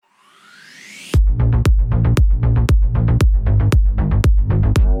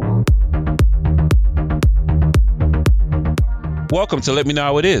Welcome to Let Me Know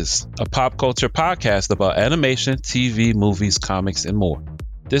How It Is, a pop culture podcast about animation, TV, movies, comics, and more.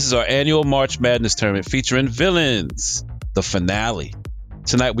 This is our annual March Madness tournament featuring villains, the finale.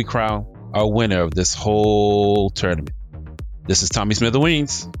 Tonight we crown our winner of this whole tournament. This is Tommy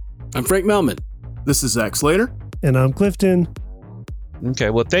Smithereens. I'm Frank Melman. This is Zach Slater. And I'm Clifton. Okay,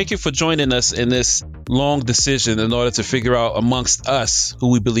 well, thank you for joining us in this long decision in order to figure out amongst us who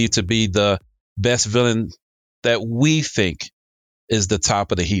we believe to be the best villain that we think is the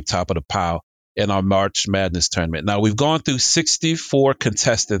top of the heap, top of the pile in our March Madness tournament. Now, we've gone through 64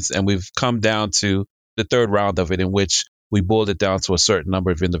 contestants and we've come down to the third round of it, in which we boiled it down to a certain number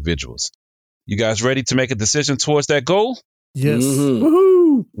of individuals. You guys ready to make a decision towards that goal? Yes. Mm-hmm.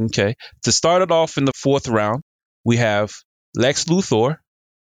 Woohoo! Okay. To start it off in the fourth round, we have Lex Luthor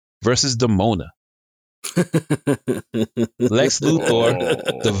versus Demona. Lex Luthor,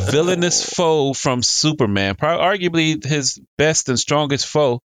 the villainous foe from Superman, arguably his best and strongest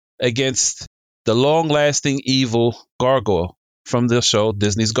foe, against the long-lasting evil Gargoyle from the show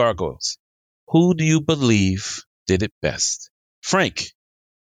Disney's Gargoyles. Who do you believe did it best? Frank,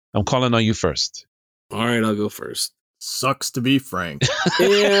 I'm calling on you first. All right, I'll go first. Sucks to be Frank.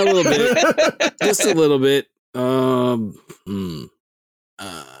 Yeah, a little bit. Just a little bit.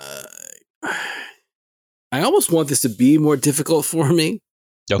 I almost want this to be more difficult for me.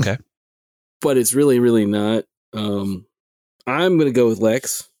 Okay. But it's really, really not. I'm going to go with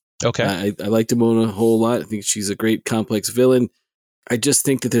Lex. Okay. I like Demona a whole lot. I think she's a great complex villain. I just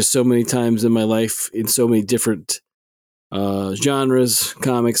think that there's so many times in my life in so many different genres,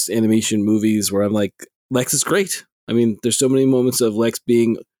 comics, animation, movies, where I'm like, Lex is great. I mean, there's so many moments of Lex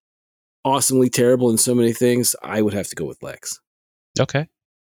being awesomely terrible in so many things. I would have to go with Lex. Okay.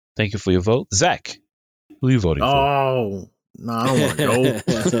 Thank you for your vote. Zach, who are you voting for? Oh, no, I don't want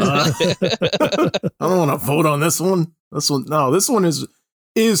to go. I don't want to vote on this one. This one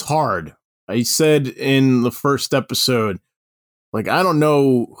is hard. I said in the first episode, like, I don't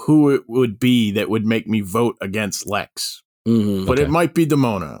know who it would be that would make me vote against Lex, but it might be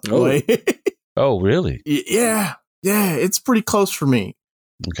Demona. Oh, oh, really? Yeah, it's pretty close for me.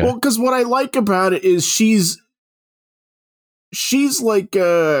 Okay. Well, because what I like about it is she's like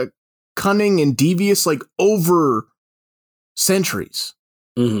cunning and devious, like over centuries.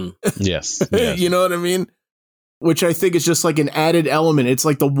 Mm-hmm. Yes. You know what I mean? Which I think is just like an added element. It's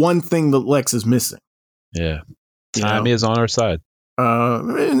like the one thing that Lex is missing. Yeah. Time is on our side.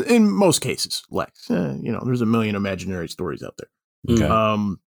 In most cases, Lex. There's a million imaginary stories out there.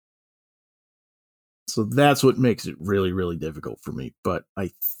 Okay. So that's what makes it really, really difficult for me. But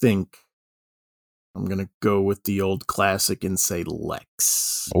I think I'm going to go with the old classic and say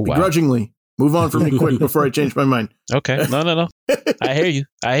Lex. Oh, wow. Begrudgingly. Move on from me quick before I change my mind. Okay. No. I hear you.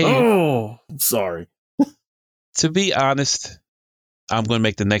 Oh, I'm sorry. To be honest, I'm going to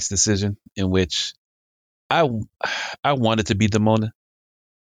make the next decision, in which I want it to be Demona.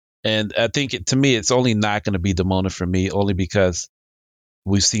 And I think to me, it's only not going to be Demona for me, only because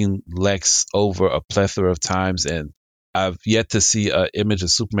we've seen Lex over a plethora of times, and I've yet to see an image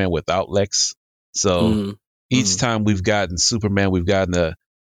of Superman without Lex. So each time we've gotten Superman, we've gotten a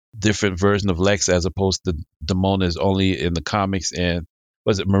different version of Lex, as opposed to Demona is only in the comics. And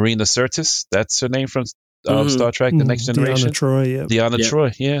was it Marina Sirtis? That's her name from Star Trek: The Next Generation. Deanna Troi, yeah. Deanna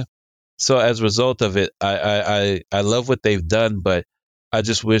Troi, yeah. So as a result of it, I love what they've done, but I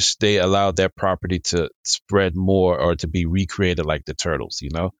just wish they allowed that property to spread more, or to be recreated like the Turtles,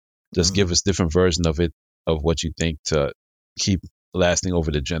 Just give us different version of it, of what you think, to keep lasting over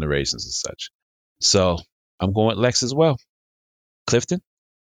the generations and such. So I'm going with Lex as well. Clifton?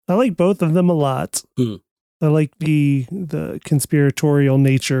 I like both of them a lot. I like the conspiratorial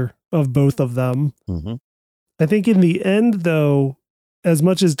nature of both of them. Mm-hmm. I think in the end, though, as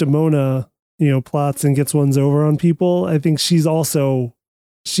much as Demona, plots and gets ones over on people, I think she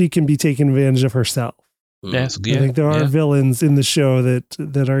can be taking advantage of herself. Yes, I think there are villains in the show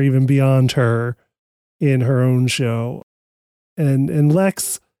that are even beyond her in her own show. And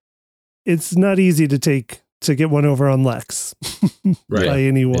Lex, it's not easy to get one over on Lex by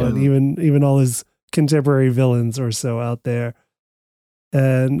anyone, even all his contemporary villains or so out there.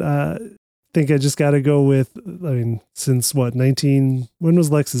 And I think I just got to go with, since when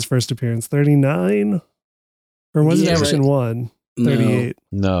was Lex's first appearance? 39? Or was it Action 1? 38?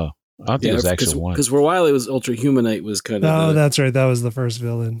 No. I don't think it was Action 1. Because for a while it was Ultra Humanite was kind of... Oh, that's right. That was the first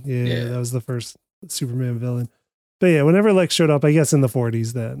villain. Yeah, that was the first Superman villain. But yeah, whenever Lex showed up, I guess in the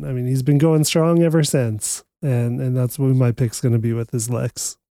 40s then. He's been going strong ever since. And that's what my pick's going to be with, is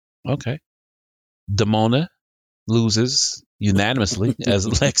Lex. Okay. Demona loses unanimously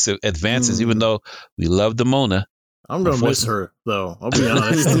as Lex advances, even though we love Demona. I'm gonna miss her though. I'll be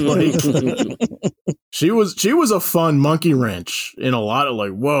honest. Like, she was a fun monkey wrench in a lot of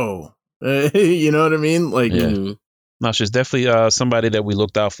like, whoa, you know what I mean? Like, Yeah. No, she's definitely somebody that we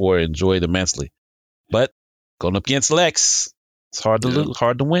looked out for and enjoyed immensely. But going up against Lex, it's hard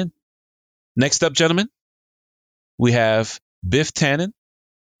to win. Next up, gentlemen, we have Biff Tannen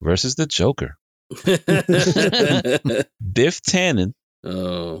versus the Joker. Biff Tannen.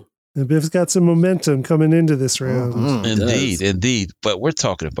 Oh. And Biff's got some momentum coming into this round. Mm-hmm. Indeed. But we're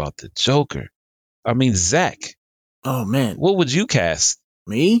talking about the Joker. I mean, Zach. Oh man, What would you cast?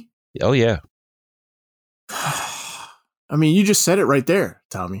 me? Oh, yeah. I mean, you just said it right there,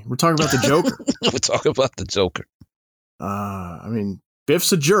 Tommy. We're talking about the Joker. We're talking about the Joker. I mean,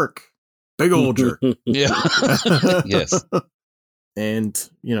 Biff's a jerk, big old jerk. Yeah. Yes. And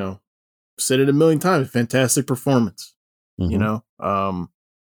you know, said it a million times. Fantastic performance. Mhm. You know,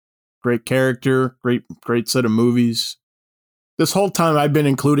 great character, great set of movies. This whole time I've been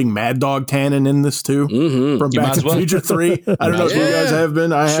including Mad Dog Tannen in this too. Mm-hmm. From You might Back as to well. the Future 3. I don't know if you Yeah. guys have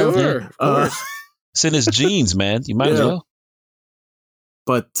been. I have. Sure. Of course. It's in his genes, man. You might as Yeah. well.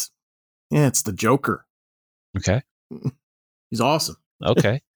 But yeah, it's the Joker. Okay. He's awesome.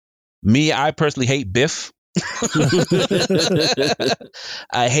 Okay. Me, I personally hate Biff.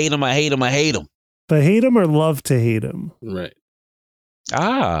 I hate him. I hate him. I hate him. But hate him or love to hate him? Right.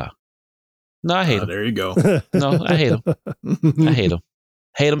 Ah. No, I hate him. There you go. No, I hate him. I hate him.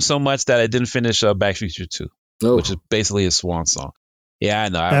 Hate him so much that I didn't finish Back to the Future 2, Oh. which is basically a swan song. Yeah, I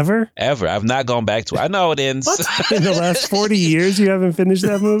know. Ever? Ever. I've not gone back to it. I know it ends. In the last 40 years, you haven't finished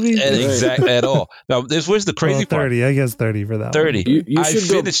that movie? Exactly at all. Now, this was the crazy Well, 30. I guess 30 for that 30. You I should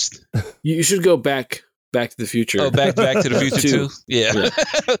go. finished. You should go back to the future. Oh, back to the Future Two. 2? Yeah. Yeah.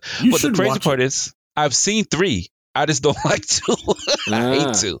 You But the should crazy watch part is, I've seen 3. I just don't like 2. I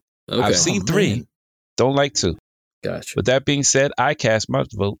hate 2. Okay. I've seen 3. man. Don't like 2. Gotcha. With that being said, I cast my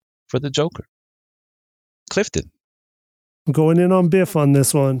vote for the Joker. Clifton. I'm going in on Biff on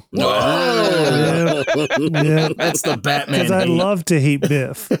this one. Wow. Yeah. That's the Batman. Because I hate. love to hate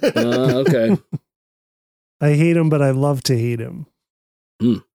Biff. Okay. I hate him, but I love to hate him.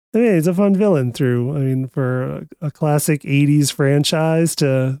 Hmm. I mean, he's a fun villain for a classic 80s franchise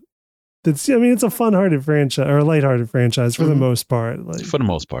it's a fun-hearted franchise or a lighthearted franchise for the Mhm. most part. Like, For the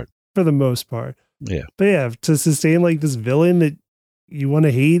most part. for the most part. Yeah. But yeah, to sustain like this villain that you want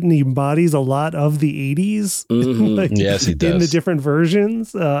to hate and he embodies a lot of the 80s. Mhm. Like, Yes, he in the does. different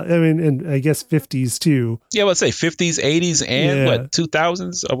versions. And I guess 50s too. Yeah, let's say 50s, 80s, and Yeah. what,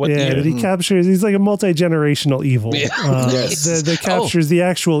 2000s? Or what Yeah, year? but he he's like a multi-generational evil. Yeah. Yes. That captures the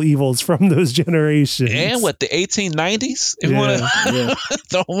actual evils from those generations. And what, the 1890s? If you want Yeah. to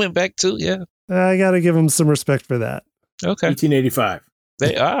throw him back to, yeah. I got to give him some respect for that. Okay. 1885.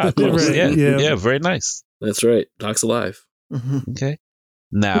 They are close. Right, Yeah. yeah. Yeah, very nice. That's right. Doc's alive. Okay.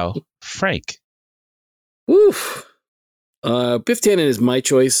 Now, Frank. Woof. Biff Tannen is my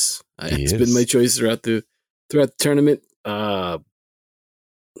choice. He It's is. been my choice throughout the tournament. I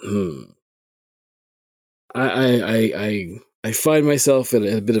find myself at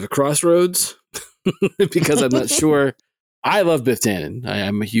a bit of a crossroads because I'm not sure. I love Biff Tannen.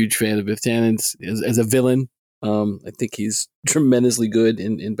 I'm a huge fan of Biff Tannen as a villain. I think he's tremendously good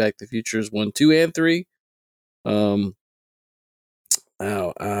in Back to the Futures 1, 2, and 3. Wow.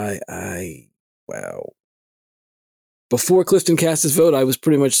 Before Clifton cast his vote, I was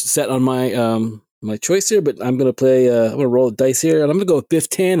pretty much set on my choice here, but I'm gonna play. I'm gonna roll the dice here, and I'm gonna go with Biff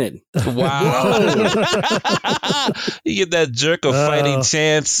Tannen. Wow. You get that jerk of fighting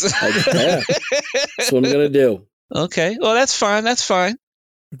chance. Yeah. That's what I'm gonna do. Okay. Well, that's fine. That's fine.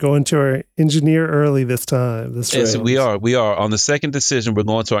 We're going to our engineer early this time. This Yes, round. we are. We are. On the second decision, we're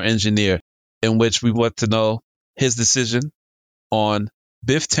going to our engineer, in which we want to know his decision on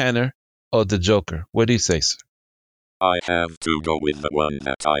Biff Tannen or the Joker. What do you say, sir? I have to go with the one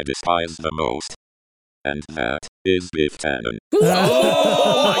that I despise the most. And that is Biff Tannen.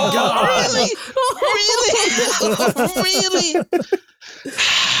 Oh my God. Really?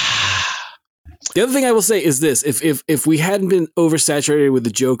 The other thing I will say is this: if we hadn't been oversaturated with the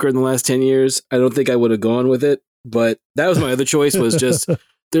Joker in the last 10 years, I don't think I would have gone with it. But that was my other choice. Was just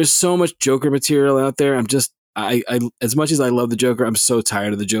there's so much Joker material out there. I as much as I love the Joker, I'm so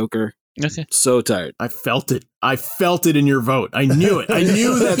tired of the Joker. Okay. So tired. I felt it. I felt it in your vote. I knew it. I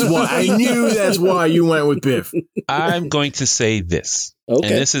knew that's why. I knew that's why you went with Biff. I'm going to say this. Okay.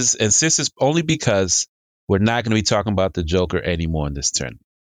 And this is only because we're not going to be talking about the Joker anymore in this turn.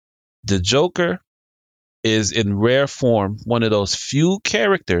 The Joker is in rare form one of those few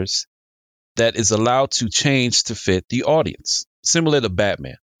characters that is allowed to change to fit the audience, similar to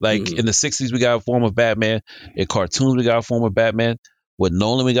Batman. Like in the 60s, we got a form of Batman. In cartoons, we got a form of Batman. With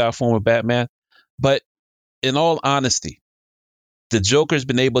Nolan, we got a form of Batman. But in all honesty, the Joker's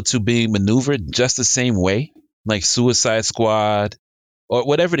been able to be maneuvered just the same way, like Suicide Squad or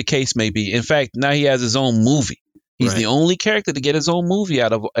whatever the case may be. In fact, now he has his own movie. He's the only character to get his own movie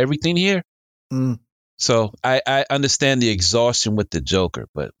out of everything here. So I understand the exhaustion with the Joker,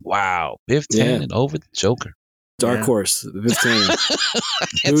 but wow, Biff Tannen over the Joker. Dark horse, Biff Tannen.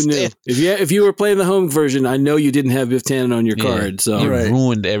 Who knew? If you were playing the home version, I know you didn't have Biff Tannen on your card. So you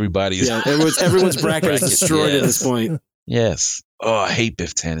ruined everybody's. Yeah, everyone's bracket is destroyed at this point. Yes. Oh, I hate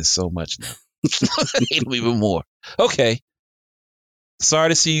Biff Tannen so much now. I hate him even more. Okay. Sorry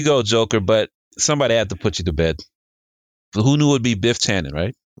to see you go, Joker, but somebody had to put you to bed. Who knew it would be Biff Tannen,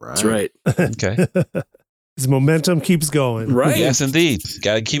 right? That's right. Okay. His momentum keeps going. Right. Yes, indeed.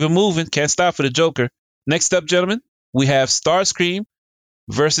 Got to keep it moving. Can't stop for the Joker. Next up, gentlemen, we have Starscream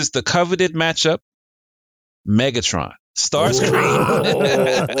versus the coveted matchup, Megatron.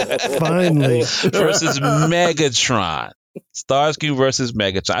 Starscream Finally. versus Megatron. Starscream versus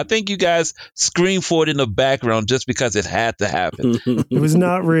Megatron. I think you guys screamed for it in the background just because it had to happen. It was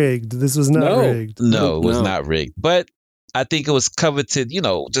not rigged. This was not rigged. No, it was not rigged. But I think it was coveted,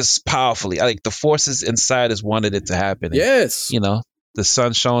 just powerfully. I think the forces inside us wanted it to happen. And, yes. The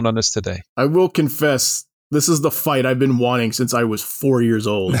sun shone on us today. I will confess, this is the fight I've been wanting since I was 4 years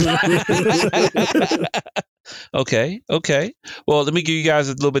old. Okay. Well, let me give you guys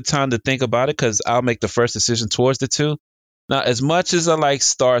a little bit of time to think about it because I'll make the first decision towards the two. Now, as much as I like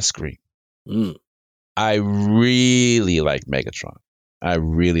Starscream, I really like Megatron.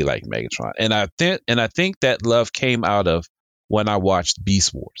 And I think that love came out of when I watched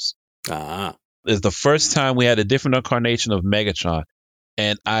Beast Wars. It's the first time we had a different incarnation of Megatron,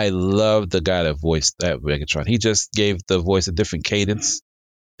 and I love the guy that voiced that Megatron. He just gave the voice a different cadence.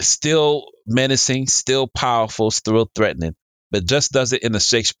 Still menacing, still powerful, still threatening, but just does it in a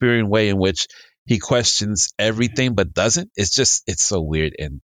Shakespearean way in which he questions everything but doesn't. It's so weird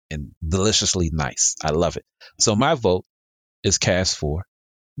and deliciously nice. I love it. So my vote is cast for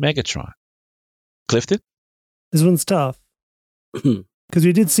Megatron. Clifton? This one's tough. Because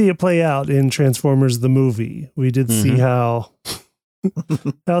we did see it play out in Transformers the movie. We did see how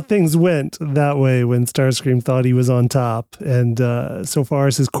things went that way when Starscream thought he was on top. And so far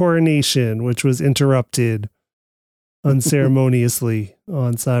as his coronation, which was interrupted unceremoniously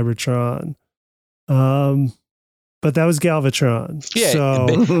on Cybertron. But that was Galvatron. Yeah,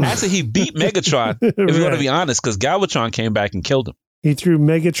 so actually he beat Megatron, if you want to be honest, because Galvatron came back and killed him. He threw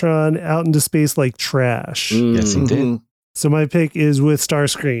Megatron out into space like trash. Yes, he did. So my pick is with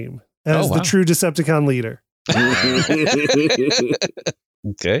Starscream as the true Decepticon leader.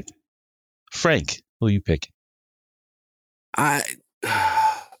 Okay. Frank, who are you picking? I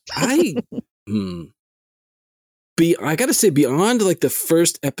gotta say, beyond like the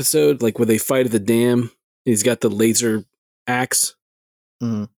first episode, like where they fight at the dam, he's got the laser axe.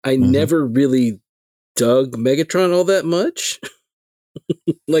 I never really dug Megatron all that much.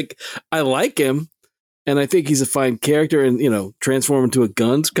 Like, I like him, and I think he's a fine character, and transform into a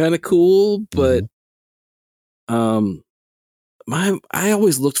gun's kind of cool. But I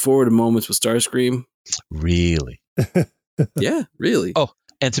always looked forward to moments with Starscream. Really? Yeah, really. Oh,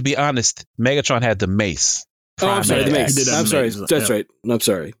 and to be honest, Megatron had the mace. Oh, I'm sorry, the mace. I'm sorry. mace. That's right. I'm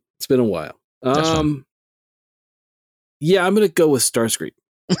sorry. It's been a while. That's fine. Yeah, I'm gonna go with Starscream.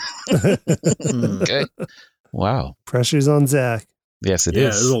 Okay. Wow. Pressure's on Zach. Yes, it is. Yeah,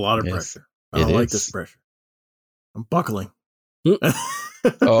 there's a lot of Yes. pressure. I don't like this pressure. I'm buckling.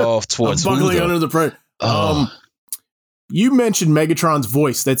 Oh, towards I'm buckling who, though? under the pressure. Oh. You mentioned Megatron's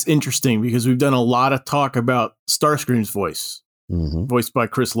voice. That's interesting because we've done a lot of talk about Starscream's voice, voiced by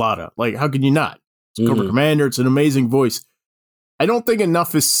Chris Latta. Like, how can you not? It's Cobra Commander. It's an amazing voice. I don't think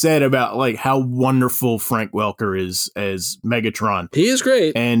enough is said about like how wonderful Frank Welker is as Megatron. He is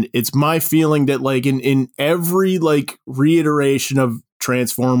great. And it's my feeling that like in every like reiteration of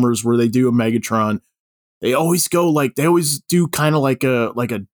Transformers where they do a Megatron, they always do kind of like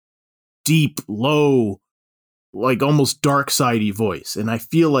a deep, low, like almost dark sidey voice. And I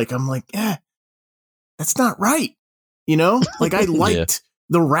feel like I'm like, that's not right. Like I liked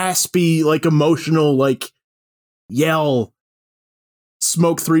the raspy, like emotional, like yell,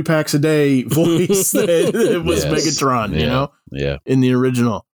 smoke 3 packs a day voice that was Megatron, Yeah. in the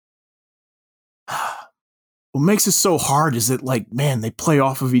original. What makes it so hard is that, like, man, they play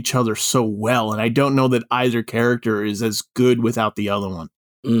off of each other so well, and I don't know that either character is as good without the other one.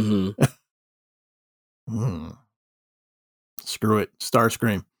 Screw it.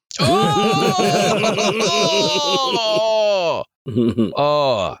 Starscream. Oh!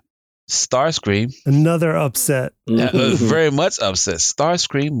 Oh, Starscream. Another upset. Very much upset.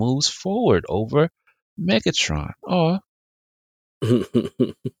 Starscream moves forward over Megatron. Oh, I'm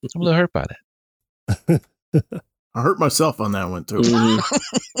a little hurt by that. I hurt myself on that one too.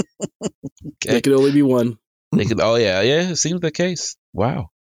 Okay. It could only be one. They could. Oh yeah, it seems the case. Wow.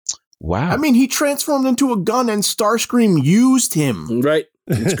 I mean, he transformed into a gun, and Starscream used him. Right.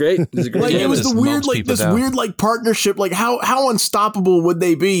 It's great. It's a great Like Yeah, it was this the weird, knocks like people this down. weird, like partnership. Like how unstoppable would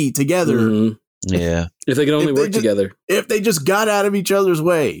they be together Mhm. Yeah. If they could only If they work just- together. if they just got out of each other's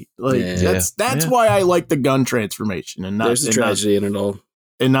way? Like Yeah. that's Yeah. why I like the gun transformation and not There's a and not, tragedy in it all.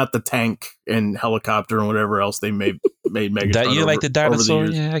 and not the tank and helicopter and whatever else they made Megatron. That you like the dinosaur?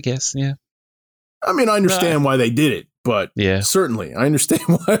 years. Yeah, I guess. Yeah. I mean, I understand why they did it, but Yeah. certainly I understand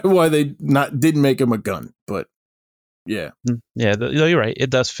why they didn't make him a gun. But yeah, Yeah. You're right. It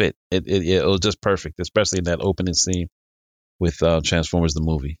does fit. It was just perfect, especially in that opening scene with Transformers the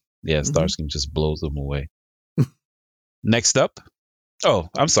movie. Yeah, Starscream just blows them away. Next up. Oh,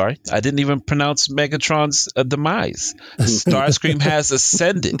 I'm sorry. I didn't even pronounce Megatron's demise. Starscream has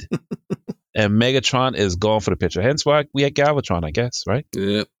ascended, and Megatron is gone for the picture. Hence why we had Galvatron, I guess, right?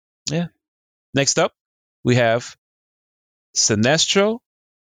 Yep. Next up, we have Sinestro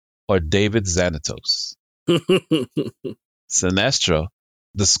or David Xanatos. Sinestro,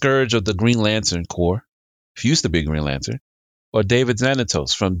 the scourge of the Green Lantern Corps, if used to be Green Lantern, or David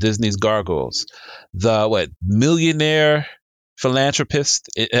Xanatos from Disney's Gargoyles, the millionaire philanthropist.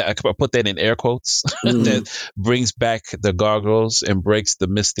 I put that in air quotes. That brings back the Gargoyles and breaks the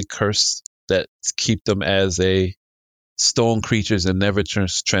mystic curse that keep them as a stone creatures and never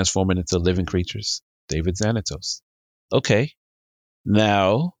transforming into living creatures. David Xanatos. Okay,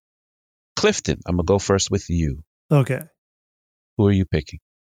 now Clifton, I'm gonna go first with you. Okay. Who are you picking?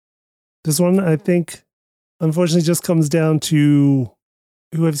 This one, I think, unfortunately, just comes down to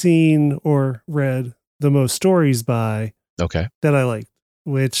who I've seen or read the most stories by Okay. that I liked,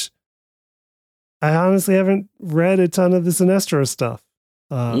 which I honestly haven't read a ton of the Sinestro stuff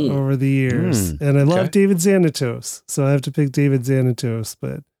over the years. And I love okay. David Xanatos, so I have to pick David Xanatos,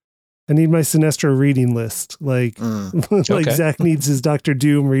 but I need my Sinestro reading list. Like, like Okay. Zach needs his Dr.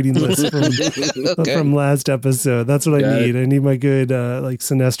 Doom reading list from last episode. That's what I need. I need my good like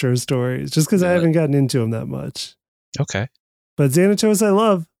Sinestro stories, just because I haven't gotten into him that much. Okay. But Xanatos I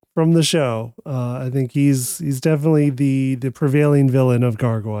love from the show. I think he's definitely the prevailing villain of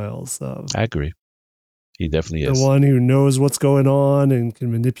Gargoyles. I agree. He definitely is. The one who knows what's going on and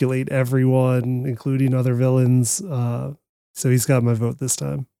can manipulate everyone, including other villains. So he's got my vote this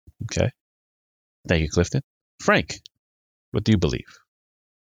time. Okay. Thank you, Clifton. Frank, what do you believe?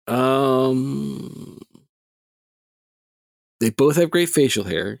 They both have great facial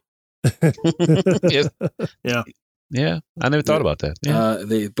hair. Yeah, I never thought about that. Yeah.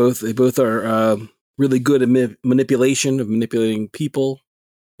 They both are really good at manipulating people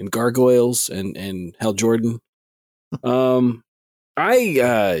and gargoyles and Hal Jordan. I'm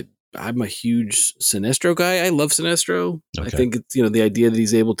a huge Sinestro guy. I love Sinestro. Okay. I think it's the idea that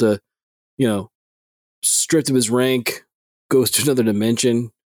he's able to stripped of his rank, goes to another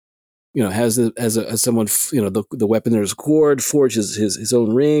dimension. Has someone the weapon there's a cord, forges his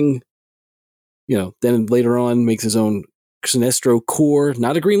own ring. Then later on makes his own Sinestro Corps,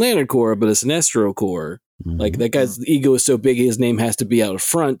 not a Green Lantern Corps, but a Sinestro Corps. Like that guy's ego is so big, his name has to be out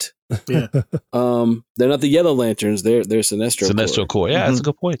front. Yeah. They're not the Yellow Lanterns; they're Sinestro Corps. Yeah, that's a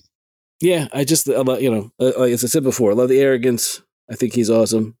good point. Yeah, I love, like as I said before, I love the arrogance. I think he's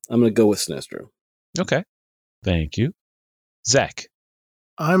awesome. I'm going to go with Sinestro. Okay, thank you, Zach.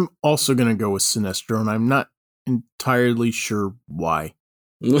 I'm also going to go with Sinestro, and I'm not entirely sure why.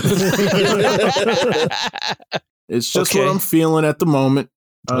 It's just what I'm feeling at the moment.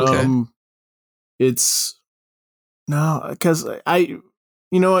 It's no, because you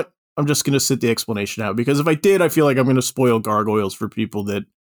know what? I'm just going to sit the explanation out, because if I did, I feel like I'm going to spoil Gargoyles for people that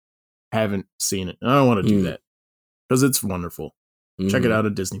haven't seen it. I don't want to do that because it's wonderful. Check it out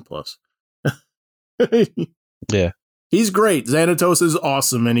at Disney Plus. Yeah. He's great. Xanatos is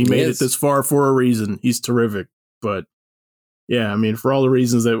awesome, and he made it this far for a reason. He's terrific. But yeah, I mean, for all the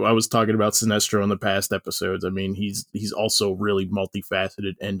reasons that I was talking about Sinestro in the past episodes, I mean, he's also really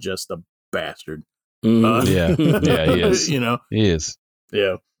multifaceted and just a bastard. Yeah, he is. He is.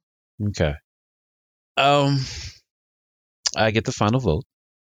 Yeah. Okay. I get the final vote,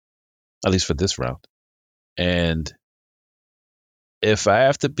 at least for this round. And if I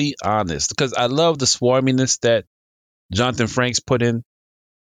have to be honest, because I love the swarminess that Jonathan Frakes put in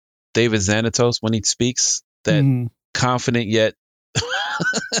David Xanatos when he speaks, that confident yet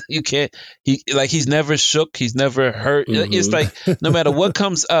You can't. He's never shook. He's never hurt. It's Mhm. like no matter what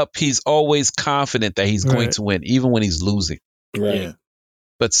comes up, he's always confident that he's going Right. to win, even when he's losing. Right. Yeah.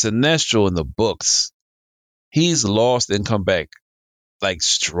 But Sinestro in the books, he's lost and come back like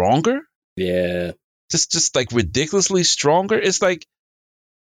stronger, Yeah. just like ridiculously stronger. It's like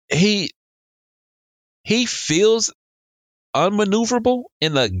he feels unmaneuverable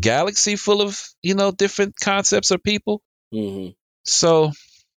in a galaxy full of different concepts or people. hmm So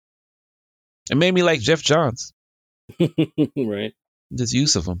it made me like Jeff Johns, right. this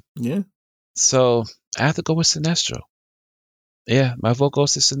use of him. Yeah. So I have to go with Sinestro. Yeah, my vote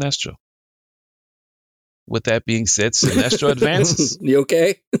goes to Sinestro. With that being said, Sinestro advances. You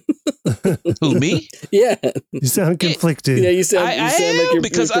okay? Who, me? Yeah. You sound conflicted. Yeah. You sound. I you sound am, like you're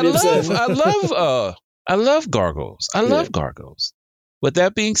because pretty upset. I love Gargoyles. I love Gargoyles. With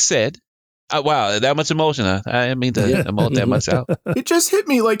that being said, wow, that much emotion. Huh? I didn't mean to Yeah. emote that much out. It just hit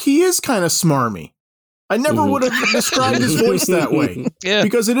me like he is kind of smarmy. I never would have described his voice that way Yeah,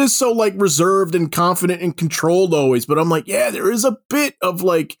 because it is so like reserved and confident and controlled always. But I'm like, yeah, there is a bit of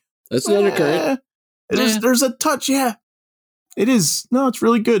like, That's an undercurrent. there's a touch. Yeah, it is. No, it's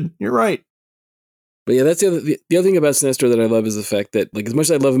really good. You're right. But yeah, that's the other thing about Sinestro that I love is the fact that, like, as much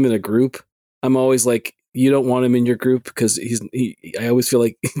as I love him in a group, I'm always like, you don't want him in your group because I always feel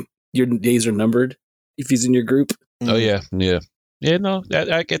like your days are numbered if he's in your group. Oh yeah. No,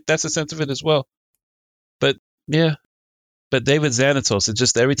 I get that's a sense of it as well. But yeah, but David Xanatos, it's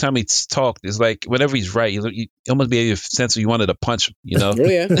just every time he's talked, it's like whenever he's right, you almost be a sense of you wanted to punch him, Oh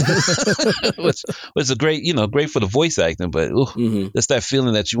yeah. which is a great, great for the voice acting, but hmm just that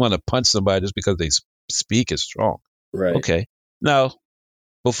feeling that you want to punch somebody just because they speak is strong. Right. Okay, now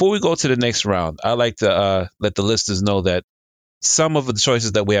before we go to the next round, I like to let the listeners know that some of the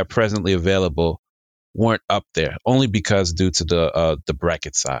choices that we have presently available weren't up there, only because due to the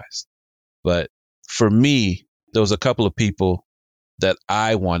bracket size. But for me, there was a couple of people that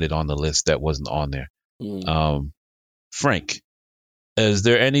I wanted on the list that wasn't on there. Mm. Frank, is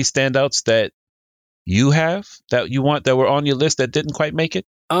there any standouts that you have that you want that were on your list that didn't quite make it?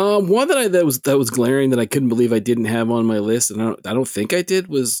 One that was glaring that I couldn't believe I didn't have on my list, and I don't think I did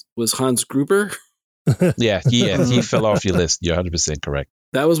was Hans Gruber. Yeah, he fell off your list. You're 100% correct.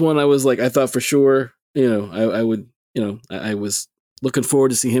 That was one I was like, I thought for sure, I would, I was looking forward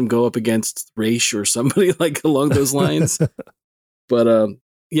to see him go up against Raish or somebody like along those lines. But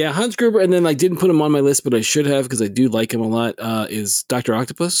yeah, Hans Gruber, and then I didn't put him on my list, but I should have because I do like him a lot. Is Dr.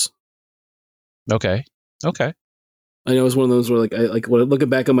 Octopus? Okay. I know it's one of those where when looking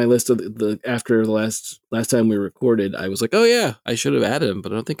back on my list of the after the last time we recorded, I was like, oh yeah, I should have added him,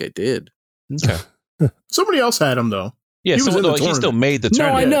 but I don't think I did. Okay. Somebody else had him though. Yeah, He was in the he still tournament. made the No,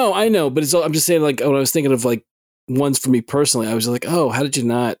 tournament. I know, but I'm just saying, like, when I was thinking of like ones for me personally, I was like, oh, how did you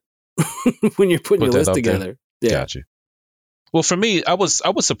not when you're putting Put your that list up there. together? Yeah. Got you. Well, for me, I was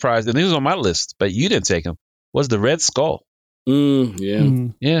surprised, and he was on my list, but you didn't take him. Was the Red Skull? Yeah.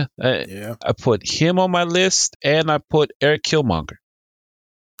 Mm. Yeah, Yeah. I put him on my list, and I put Eric Killmonger.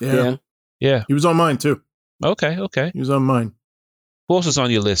 Yeah. Yeah. He was on mine too. Okay. He was on mine. Who else is on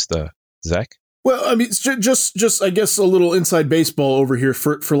your list, Zach? Well, I mean, it's just I guess a little inside baseball over here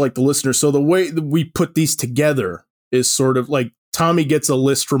for like the listeners. So the way that we put these together is sort of like Tommy gets a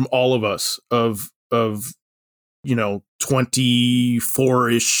list from all of us of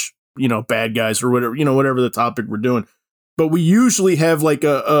 24-ish bad guys or whatever the topic we're doing. But we usually have like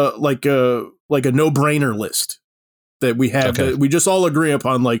a no-brainer list that we have Okay. that we just all agree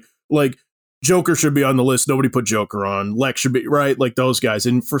upon, like Joker should be on the list. Nobody put Joker on. Lex should be, right, like those guys.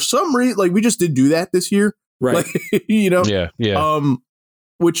 And for some reason, like, we just did do that this year. Right. Like, Yeah.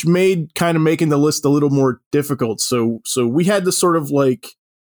 Which made kind of making the list a little more difficult. So we had to sort of like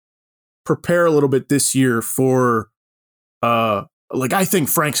prepare a little bit this year for like, I think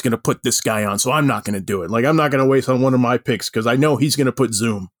Frank's going to put this guy on, so I'm not going to do it. Like, I'm not going to waste on one of my picks because I know he's going to put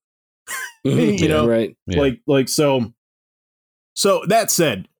Zoom. You know? Right. Yeah. So that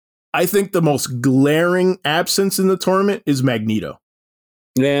said, I think the most glaring absence in the tournament is Magneto.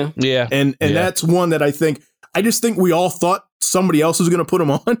 Yeah. Yeah. And Yeah. that's one that I just think we all thought somebody else was going to put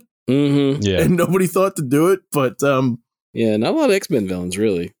him on Mm-hmm. Yeah. and nobody thought to do it. But Yeah. Not a lot of X-Men villains,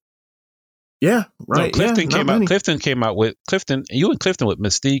 really. yeah, No, right. Clifton yeah, came not out. many. You and Clifton with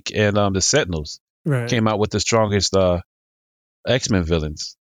Mystique and the Sentinels Right. came out with the strongest X-Men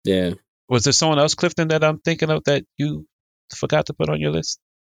villains. Yeah. Was there someone else, Clifton, that I'm thinking of that you forgot to put on your list?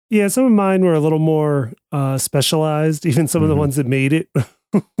 Yeah, some of mine were a little more specialized. Even some of the Mhm. ones that made it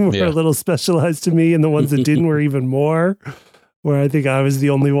were Yeah. a little specialized to me, and the ones that didn't were even more. where I think I was the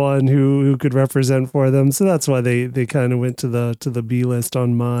only one who could represent for them. So that's why they kind of went to the B list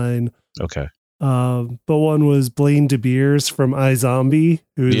on mine. Okay. But one was Blaine DeBeers from iZombie,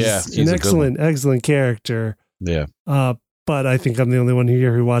 who's an excellent character. Yeah. But I think I'm the only one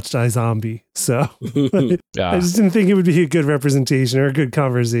here who watched iZombie. So Yeah. I just didn't think it would be a good representation or a good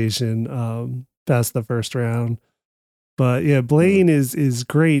conversation past the first round. But yeah, Blaine is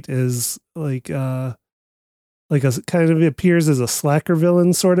great as like a kind of appears as a slacker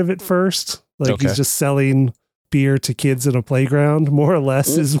villain sort of at first. Like he's just selling beer to kids in a playground, more or less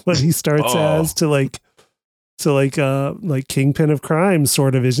is what he starts as to like kingpin of crime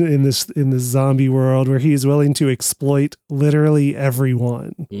sort of in this zombie world where he's willing to exploit literally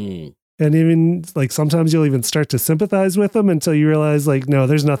everyone. And even like sometimes you'll even start to sympathize with him until you realize like, no,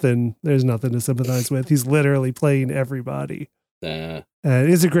 there's nothing to sympathize with. He's literally playing everybody. And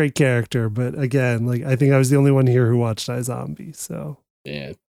he's a great character, but again, like I think I was the only one here who watched iZombie. So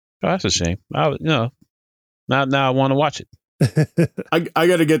yeah, that's a shame. Now I want to watch it. I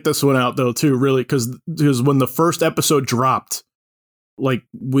got to get this one out though too, really, because when the first episode dropped, like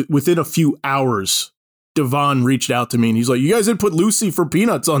within a few hours, Devon reached out to me and he's like, "You guys didn't put Lucy for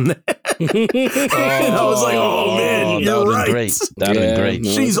Peanuts on there." And I was like, "Oh man, you're right. Great. That'd have been great.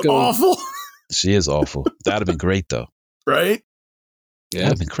 No, she's awful. She is awful. That'd have been great though. Right? Yeah,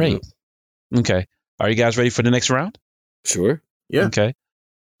 that'd been great. Okay, are you guys ready for the next round? Sure. Yeah.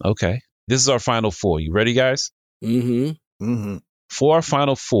 Okay. This is our final four. You ready, guys? For our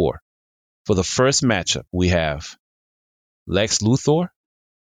final four, for the first matchup, we have Lex Luthor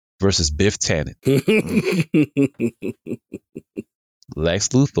versus Biff Tannen. Lex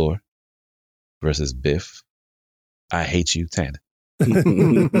Luthor versus Biff, I hate you, Tannen.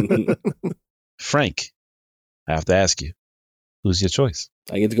 Frank, I have to ask you, who's your choice?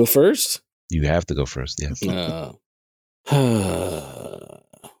 I get to go first? You have to go first, yes.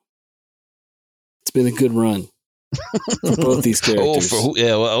 It's been a good run for both these characters.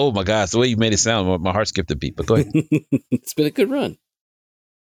 Oh my gosh, the way you made it sound, my heart skipped a beat, but go ahead. It's been a good run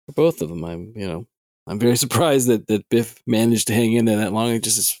for both of them. I'm very surprised that Biff managed to hang in there that long. It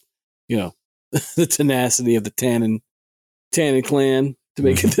just is, the tenacity of the Tannen clan to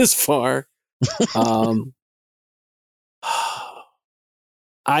make it this far.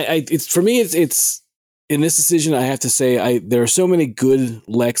 It's for me. It's in this decision. I have to say, there are so many good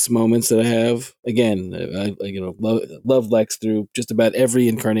Lex moments that I have. Again, I love Lex through just about every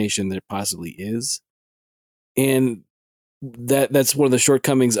incarnation there possibly is, and that's one of the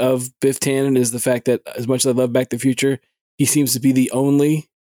shortcomings of Biff Tannen is the fact that as much as I love Back to the Future, he seems to be the only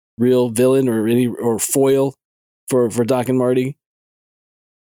real villain or foil for Doc and Marty.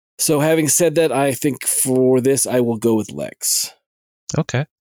 So having said that, I think for this I will go with Lex. Okay.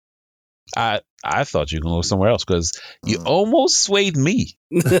 I thought you were going to go somewhere else because you almost swayed me.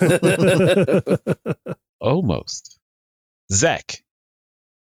 Almost. Zach.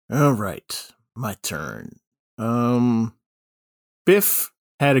 All right. My turn. Biff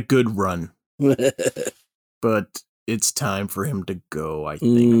had a good run, but it's time for him to go, I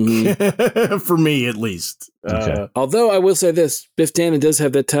think. For me, at least. Okay. Although I will say this, Biff Tannen does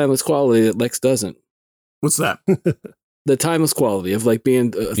have that timeless quality that Lex doesn't. What's that? The timeless quality of like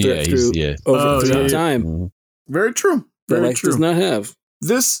being a threat through time. Mm-hmm. Very true. Very Lex true. does not have.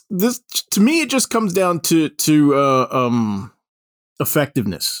 This to me, it just comes down to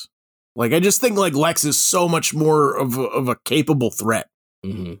effectiveness. Like I just think like Lex is so much more of a capable threat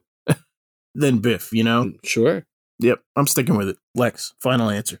than Biff. Sure. Yep, I'm sticking with it. Lex,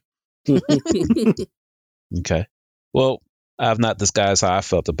 final answer. Okay. Well, I have not disguised how I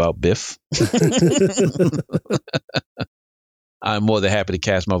felt about Biff. I'm more than happy to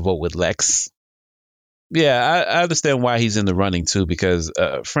cast my vote with Lex. Yeah, I understand why he's in the running too, because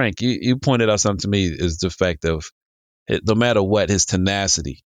Frank, you pointed out something to me is the fact of no matter what, his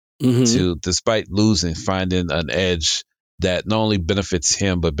tenacity to, despite losing, finding an edge that not only benefits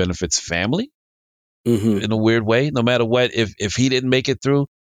him but benefits family in a weird way. No matter what, if he didn't make it through,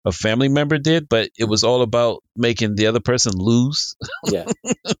 a family member did, but it was all about making the other person lose. Yeah.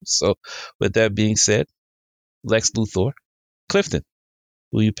 So, with that being said, Lex Luthor. Clifton,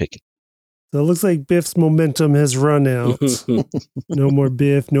 who are you picking? So it looks like Biff's momentum has run out. No more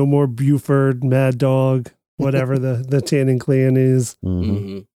Biff, no more Buford, Mad Dog, whatever the Tannen clan is.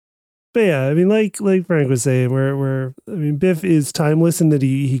 But yeah, I mean, like Frank was saying, Biff is timeless in that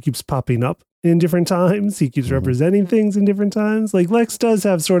he keeps popping up in different times. He keeps representing things in different times. Like Lex does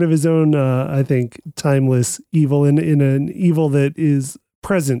have sort of his own, I think, timeless evil in an evil that is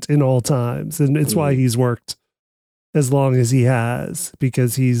present in all times. And it's why he's worked as long as he has,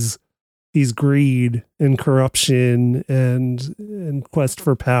 because he's he's greed and corruption and quest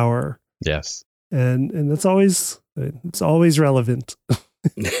for power. Yes. And that's always relevant.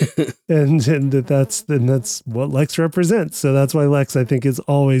 and that's what Lex represents. So that's why Lex, I think, is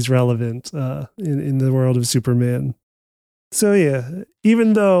always relevant in the world of Superman. So yeah,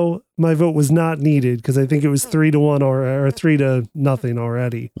 even though my vote was not needed because I think it was 3-1 or 3-0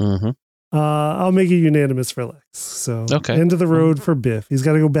 already, I'll make it unanimous for Lex. So end of the road for Biff. He's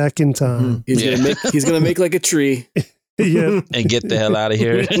got to go back in time. He's gonna make like a tree. Yeah, and get the hell out of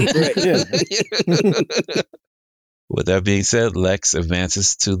here. Right, yeah. With that being said, Lex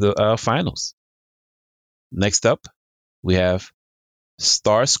advances to the finals. Next up, we have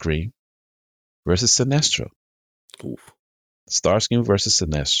Starscream versus Sinestro. Oof. Starscream versus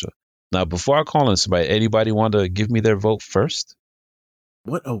Sinestro. Now, before I call on somebody, anybody want to give me their vote first?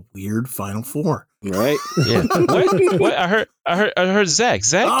 What a weird Final Four. Right? Yeah. What? I heard Zach.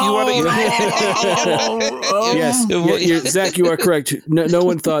 Zach, you want to? Yes. Zach, you are correct. No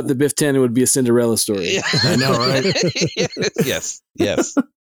one thought the Biff Tannen would be a Cinderella story. Yeah. I know, right? Yes.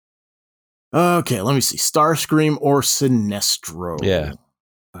 Okay, let me see. Starscream or Sinestro? Yeah.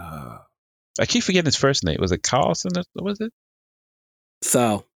 I keep forgetting his first name. Was it Carl Sinestro? What was it?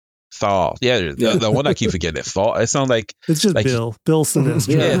 Thal. Yeah, the one I keep forgetting. Thal. It sounds like it's just like Bill Sinestro.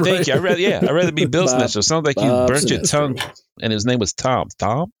 Yeah, thank you. I'd rather be Bill Bob, Sinestro. It sounds like you Bob burnt your Sinestro. tongue, and his name was Tom.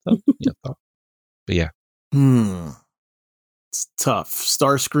 Tom. Yeah, Tom. But yeah, It's tough.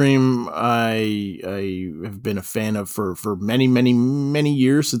 Starscream, I have been a fan of for many, many, many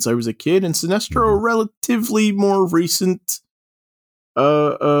years since I was a kid, and Sinestro, a relatively more recent,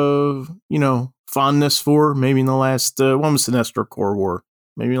 fondness for. Maybe in the last, when was Sinestro Corps War?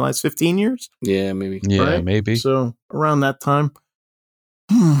 Maybe in the last 15 years? Yeah, maybe. yeah, Right? maybe. So around that time.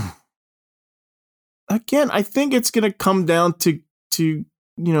 Again, I think it's going to come down to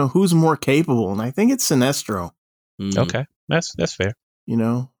who's more capable, and I think it's Sinestro. Okay, that's fair.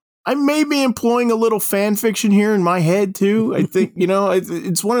 I may be employing a little fan fiction here in my head too. I think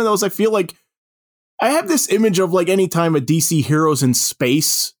it's one of those. I feel like I have this image of like anytime a DC hero's in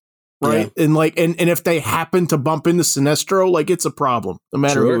space, right? Yeah. And if they happen to bump into Sinestro, like it's a problem, no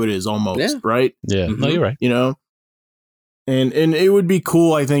matter who it is, almost, right? Yeah, no, you're right. And it would be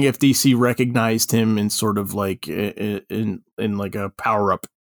cool, I think, if DC recognized him in sort of like in like a power up,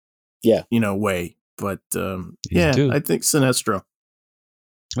 way. But I think Sinestro.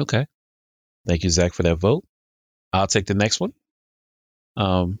 Okay, thank you, Zach, for that vote. I'll take the next one.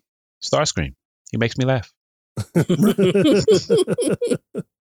 Starscream. He makes me laugh.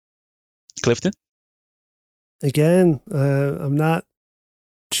 Clifton. Again, I'm not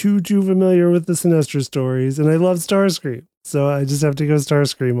too familiar with the Sinestro stories, and I love Starscream, so I just have to go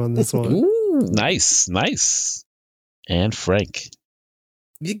Starscream on this one. Ooh. Nice. And Frank.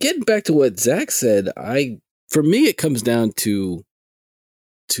 You getting back to what Zach said, for me it comes down to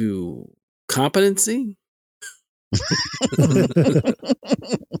competency.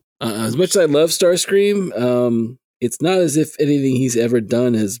 As much as I love Starscream, it's not as if anything he's ever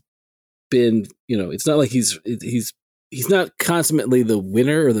done has been, it's not like he's not consummately the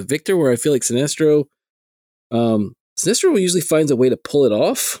winner or the victor, where I feel like Sinestro usually finds a way to pull it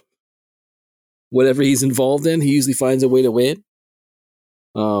off. Whatever he's involved in, he usually finds a way to win.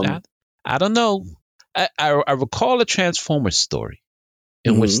 I don't know. I recall a Transformers story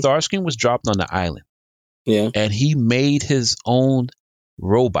in which Starscream was dropped on the island. Yeah. And he made his own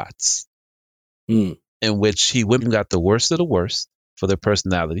robots in which he went and got the worst of the worst for their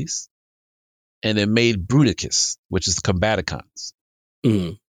personalities. And it made Bruticus, which is the Combaticons.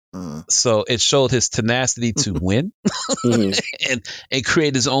 So it showed his tenacity to win and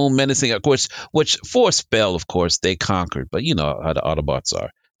create his own menacing, of course, which for a spell, of course, they conquered. But you know how the Autobots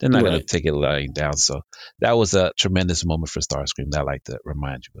are. They're not going to take it lying down. So that was a tremendous moment for Starscream that I like to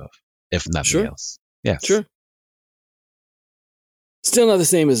remind you of, if nothing else. Yes. Sure. Still not the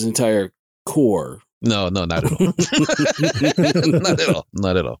same as entire core. No, not at all.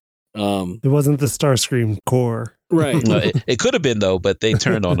 Not at all. It wasn't the Starscream core. Right. No, it could have been, though, but they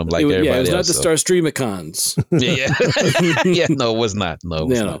turned on him like everybody else. Yeah, it was not the Starstreamicons. Yeah, no, it was not.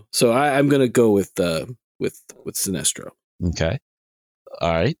 No. So I'm going to go with Sinestro. Okay.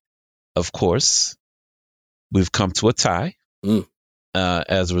 All right. Of course, we've come to a tie.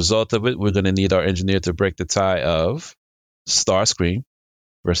 As a result of it, we're going to need our engineer to break the tie of Starscream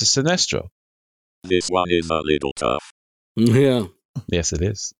versus Sinestro. This one is a little tough. Yeah. Yes, it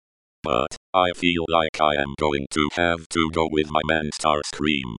is. But I feel like I am going to have to go with my man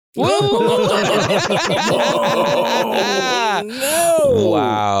Starscream. No!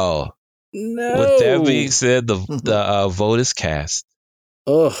 Wow. No! With that being said, the vote is cast.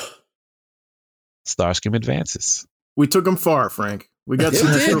 Ugh. Starscream Advances. We took them far, Frank. We got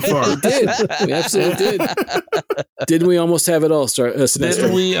some extra far. We did. We absolutely did. Didn't we almost have it all?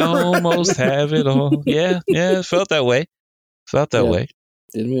 Didn't we almost have it all? Yeah, it felt that way. Way.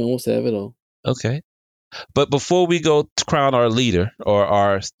 Didn't we almost have it all? Okay. But before we go to crown our leader or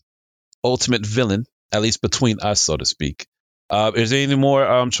our ultimate villain, at least between us, so to speak, is there any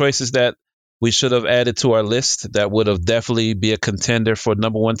more choices that we should have added to our list that would have definitely be a contender for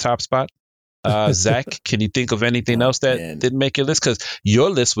number one top spot? Zach, can you think of anything else that didn't make your list? Because your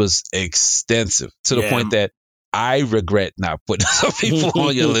list was extensive to the point that I regret not putting some people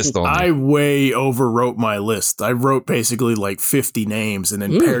on your list on there. I way overwrote my list. I wrote basically like 50 names and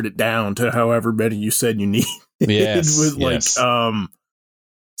then pared it down to however many you said you need. Yes.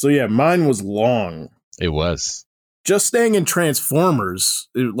 So yeah, mine was long. It was. Just staying in Transformers,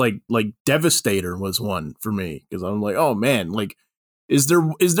 like Devastator was one for me because I'm like, oh man, like is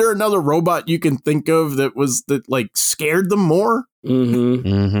there another robot you can think of that like scared them more? Mm-hmm.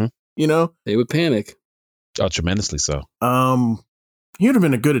 Mm-hmm. You know, they would panic. Oh, tremendously so. He would have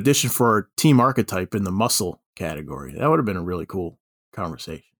been a good addition for our team archetype in the muscle category. That would have been a really cool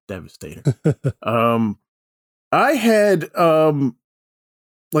conversation. Devastator. I had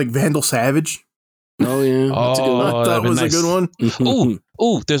like Vandal Savage. Oh yeah, that's a good one. I thought was nice. A good one.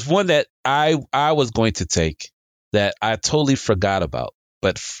 Ooh, there's one that I was going to take that I totally forgot about,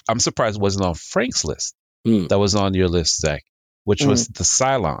 but I'm surprised it wasn't on Frank's list. That was on your list, Zach, which was the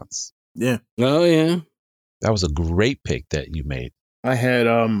Cylons. Yeah. Oh yeah. That was a great pick that you made. I had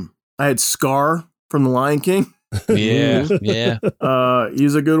Scar from The Lion King. Yeah.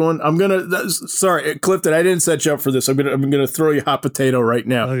 He's a good one. Sorry, Clifton, I didn't set you up for this. I'm gonna throw you hot potato right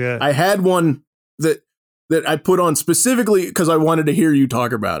now. Okay. I had one that I put on specifically because I wanted to hear you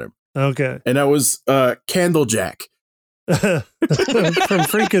talk about him. Okay. And that was Candlejack. From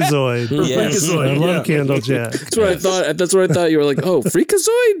Freakazoid. Yes. I love Candlejack. That's what I thought. That's what I thought. You were like, oh,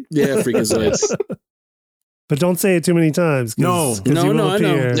 Freakazoid? Yeah, Freakazoid. But don't say it too many times. No, I know.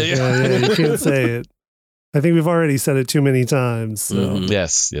 Yeah, you can't say it. I think we've already said it too many times. So. Mm-hmm.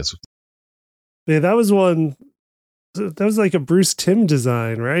 Yes. Yeah, that was one. That was like a Bruce Timm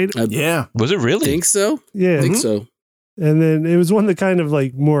design, right? Yeah. Was it really? I think so. Yeah. I think so. And then it was one that kind of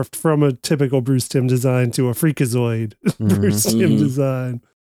like morphed from a typical Bruce Timm design to a Freakazoid Bruce Timm design.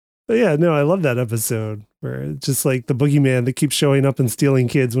 But yeah, no, I love that episode where it's just like the boogeyman that keeps showing up and stealing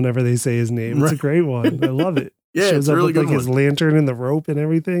kids whenever they say his name. It's a great one. I love it. Yeah, shows it's up really with good like his lantern and the rope and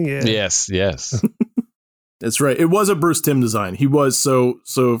everything. Yeah. Yes. That's right. It was a Bruce Timm design. He was so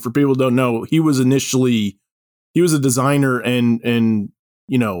for people who don't know, he was a designer and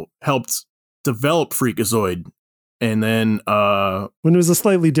helped develop Freakazoid. And then when it was a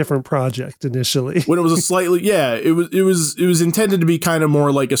slightly different project initially. When it was it was intended to be kind of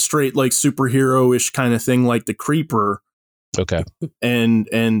more like a straight like superhero-ish kind of thing like the Creeper. Okay.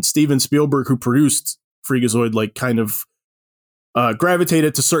 And Steven Spielberg, who produced Freakazoid, like kind of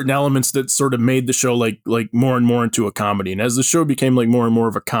gravitated to certain elements that sort of made the show like more and more into a comedy. And as the show became like more and more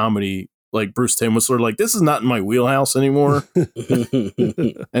of a comedy, like Bruce Timm was sort of like, this is not in my wheelhouse anymore.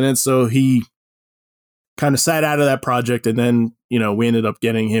 And then so he kind of sat out of that project, and then we ended up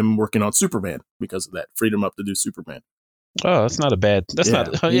getting him working on Superman because of that. Freed him up to do Superman. Oh, that's not a bad. That's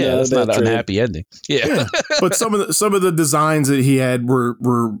not. Oh, yeah, that's not an unhappy ending. Yeah. But some of the designs that he had were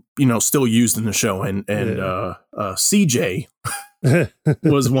still used in the show, and CJ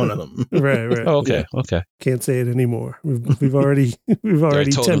was one of them. Right. Oh, okay. Can't say it anymore. We've already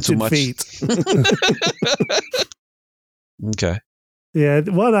tempted fate. Okay. Yeah,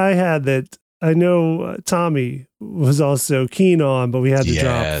 one I had that I know Tommy was also keen on, but we had to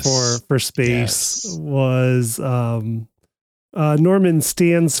drop for space was Norman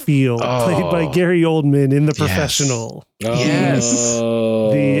Stansfield, played by Gary Oldman in The Professional. Yes.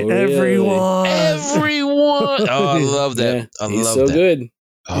 Everyone. Oh, I love that. Yeah, I he's love so that. good.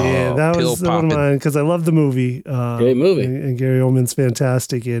 Yeah, that was one of mine because I love the movie. Great movie. And Gary Oldman's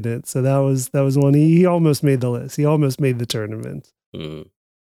fantastic in it. So that was one. He almost made the list. He almost made the tournament. Mm.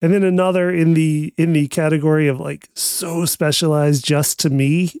 And then another in the category of like so specialized just to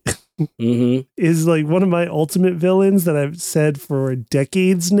me is like one of my ultimate villains that I've said for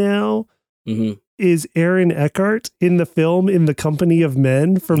decades now is Aaron Eckhart in the film In the Company of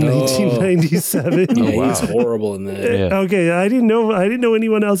Men from 1997. He's horrible in that. Yeah. Okay, I didn't know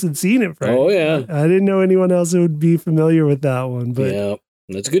anyone else had seen it. Frank. Oh yeah, I didn't know anyone else who would be familiar with that one. But yeah,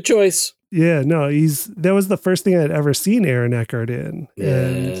 that's a good choice. Yeah, no, that was the first thing I'd ever seen Aaron Eckhart in.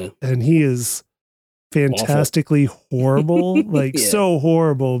 And he is fantastically horrible, like so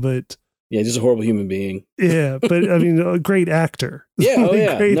horrible, but Yeah, just a horrible human being. Yeah, but I mean, a great actor. Yeah, oh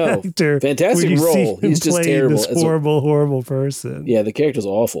yeah, great no, actor. fantastic when you see role. him He's just play terrible. This horrible person. Yeah, the character's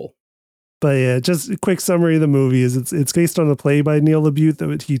awful. But yeah, just a quick summary of the movie is it's based on a play by Neil LaBute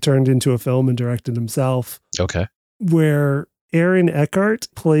that he turned into a film and directed himself. Okay. Where Aaron Eckhart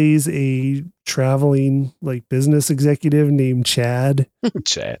plays a traveling like business executive named Chad.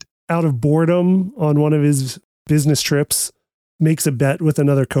 Chad. Out of boredom on one of his business trips, makes a bet with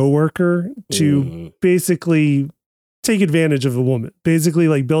another coworker to basically take advantage of a woman, basically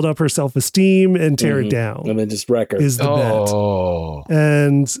like build up her self-esteem and tear it down. And then just wreck her. Is the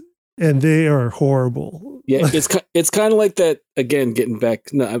bet. And they are horrible. Yeah, it's kind of like that, again, getting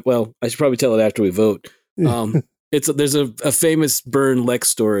back. No, well, I should probably tell it after we vote. There's a famous Byrne Lex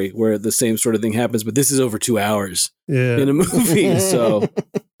story where the same sort of thing happens, but this is over 2 hours in a movie. So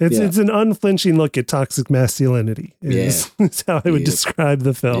it's an unflinching look at toxic masculinity. Is how I would describe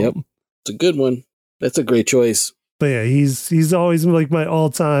the film. Yep. It's a good one. That's a great choice. But yeah, he's always like one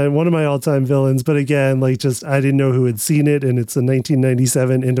of my all-time villains. But again, like just I didn't know who had seen it, and it's a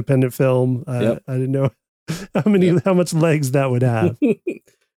 1997 independent film. I didn't know how much legs that would have.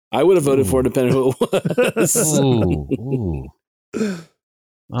 I would have voted for it depending on who it was. Ooh. I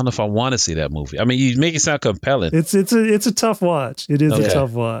don't know if I want to see that movie. I mean, you make it sound compelling. It's a tough watch. It is a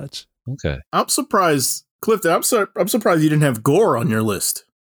tough watch. Okay. I'm surprised, Clifton. I'm surprised you didn't have Gore on your list.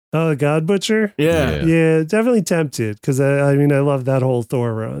 Oh, the God Butcher? Yeah, definitely tempted because I mean I love that whole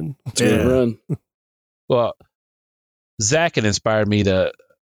Thor run. It's a good run. Well, Zach had inspired me to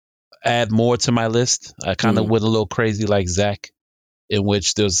add more to my list. I kind of went a little crazy like Zach, in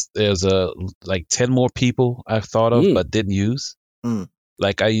which there's like 10 more people I thought of but didn't use.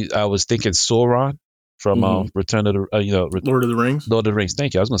 Like I was thinking Sauron from Return of the Lord of the Rings. Lord of the Rings.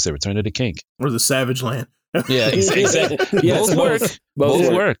 Thank you. I was going to say Return of the King. Or the Savage Land. Yeah, exactly. Yes,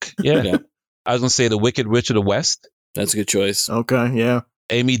 both work. Yeah. I was going to say The Wicked Witch of the West. That's a good choice. Okay, yeah.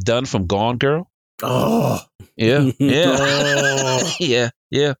 Amy Dunn from Gone Girl. Oh. Yeah. Yeah. Oh. Yeah.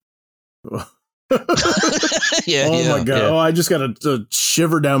 Yeah. Oh my God. Yeah. Oh, I just got a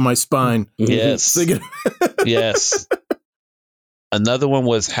shiver down my spine. Yes. Yes. Another one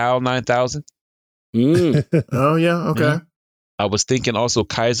was HAL 9000. Oh, yeah. Okay. I was thinking also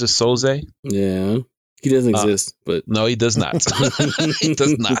Kaiser Soze. Yeah. He doesn't exist, but no, he does not. He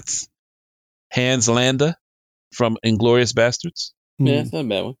does not. Hans Landa from Inglourious Bastards. Yeah, it's not a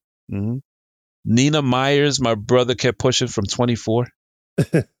bad one. Mm-hmm. Nina Myers, my brother kept pushing from 24.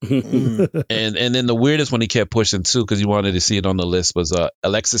 And then the weirdest one he kept pushing too, because he wanted to see it on the list, was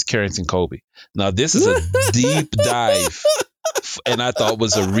Alexis Carrington Colby. Now this is a deep dive, and I thought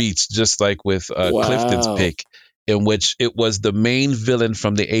was a reach, just like with Clifton's pick, in which it was the main villain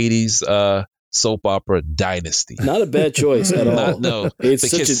from the 80s soap opera Dynasty. Not a bad choice at all. No, it's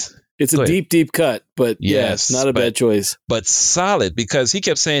a deep cut, but yes, not a bad choice. But solid, because he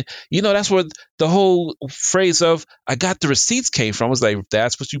kept saying, that's where the whole phrase of "I got the receipts" came from. I was like,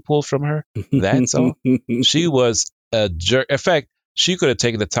 that's what you pulled from her? That's all? She was a jerk. In fact, she could have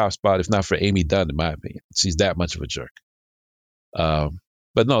taken the top spot if not for Amy Dunn, in my opinion. She's that much of a jerk.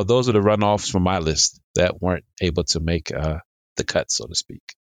 But no, those are the runoffs from my list that weren't able to make the cut, so to speak.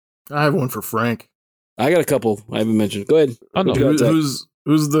 I have one for Frank. I got a couple I haven't mentioned. Go ahead. Oh, no. Who's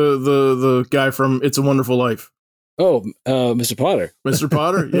the guy from It's a Wonderful Life? Oh, Mr. Potter. Mr.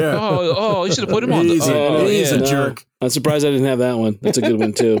 Potter? Yeah. Oh, you should have put him on. He's a jerk. I'm surprised I didn't have that one. That's a good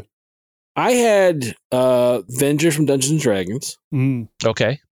one, too. I had Venger from Dungeons and Dragons.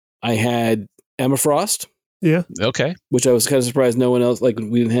 Okay. I had Emma Frost. Yeah. Okay. Which I was kind of surprised no one else, like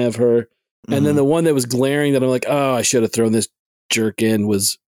we didn't have her. And then the one that was glaring that I'm like, oh, I should have thrown this jerk in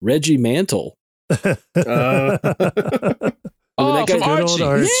was Reggie Mantle. From Archie.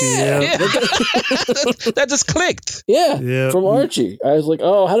 Yeah. That just clicked. Yeah, from Archie. I was like,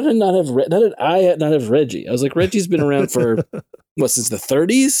 oh, how did I not have Reggie? I was like, Reggie's been around for, since the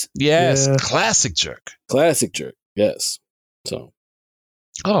 30s? Yes, classic jerk. Classic jerk, yes. So.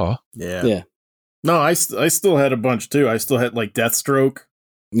 Oh. Yeah. No, I still had a bunch, too. I still had, like, Deathstroke.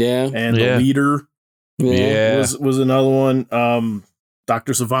 Yeah. And The Leader. Yeah. Was another one.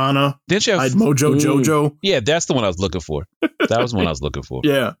 Dr. Savannah. Didn't you have... I had Mojo Jojo. Yeah, that's the one I was looking for. That was the one I was looking for.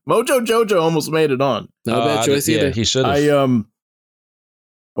 Yeah. Mojo Jojo almost made it on. Not a bad choice either. Yeah, he should have.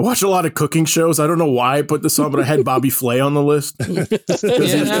 I watch a lot of cooking shows. I don't know why I put this on, but I had Bobby Flay on the list.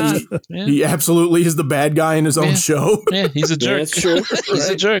 He absolutely is the bad guy in his own show. Yeah, he's a jerk. That's true. He's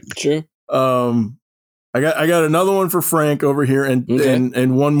a jerk. True. I got another one for Frank over here, and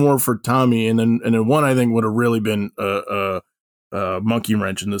one more for Tommy, and then one I think would have really been a monkey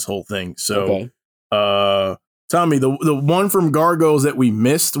wrench in this whole thing. So, Tommy, the one from Gargoyles that we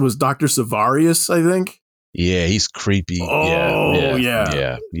missed was Dr. Savarius, I think. Yeah, he's creepy. Oh,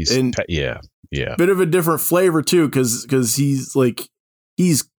 yeah. He's And- yeah. Bit of a different flavor too, because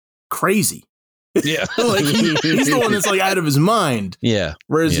he's crazy. Yeah. Like he's the one that's like out of his mind. Yeah.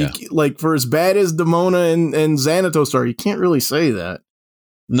 Whereas Yeah. for as bad as Demona and Xanatos are, you can't really say that.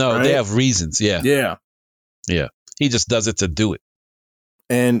 No, Right? they have reasons. Yeah. Yeah. He just does it to do it.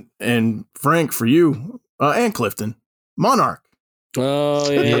 And Frank, for you, and Clifton, Monarch. Oh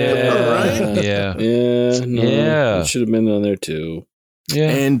yeah, Right? Yeah. yeah, no, Yeah. It should have been on there too. Yeah.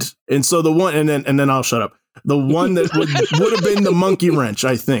 And so the one, and then I'll shut up. The one that would have been the Monkey Wrench,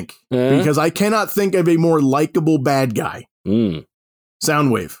 I think, Uh-huh. because I cannot think of a more likable bad guy. Mm.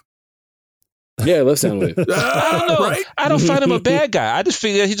 Soundwave. Yeah, I love Soundwave. I don't know. Right? I don't find him a bad guy. I just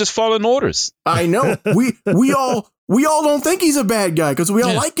figure he just following orders. I know. We all don't think he's a bad guy because we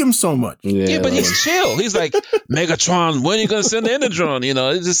all Yeah. like him so much. Yeah, but well, he's chill. He's like, Megatron, when are you gonna send the Energon? You know,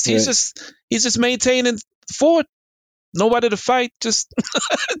 it's just he's just maintaining Ford. Nobody to fight. Just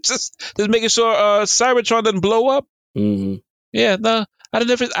just making sure Cybertron doesn't blow up. mhm. Yeah, no.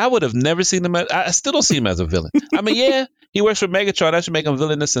 I would have never seen him I still don't see him as a villain. I mean, yeah, he works for Megatron. That should make him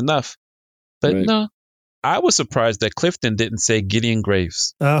villainous enough. But Right. no. I was surprised that Clifton didn't say Gideon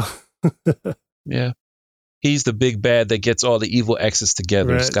Graves. Oh, Yeah. He's the big bad that gets all the evil exes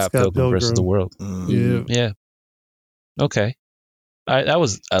together. Right, Scott Scott Pilgrim versus the Pilgrim. world. yeah. Yeah. Okay. That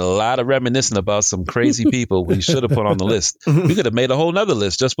was a lot of reminiscing about some crazy people we should have put on the list. We could have made a whole nother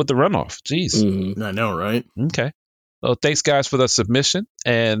list just with the runoff. Jeez. Mhm. I know, right? Okay. Well, thanks, guys, for the submission.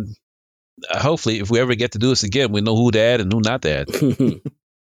 And hopefully, if we ever get to do this again, we know who to add and who not to add.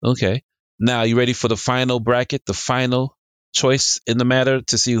 Okay. Now, you ready for the final bracket, the final choice in the matter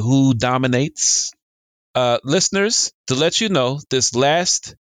to see who dominates? Listeners, to let you know, this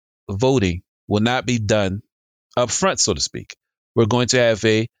last voting will not be done up front, so to speak. We're going to have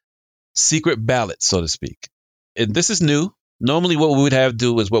a secret ballot, so to speak. And this is new. Normally, what we would have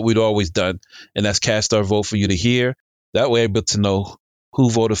do is what we'd always done, and that's cast our vote for you to hear. That way, able to know who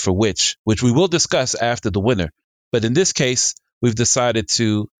voted for which we will discuss after the winner. But in this case, we've decided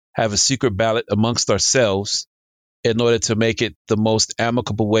to have a secret ballot amongst ourselves in order to make it the most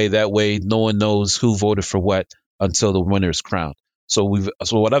amicable way. That way, no one knows who voted for what until the winner is crowned. So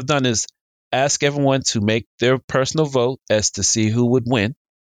what I've done is ask everyone to make their personal vote as to see who would win,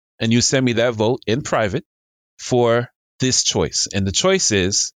 and you send me that vote in private for this choice. And the choice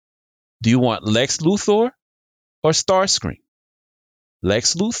is, do you want Lex Luthor or Starscream?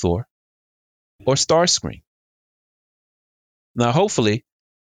 Lex Luthor or Starscream? Now, hopefully,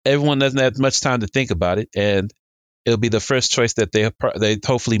 everyone doesn't have much time to think about it, and it'll be the first choice that they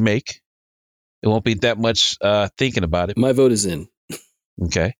hopefully make. It won't be that much thinking about it. My vote is in.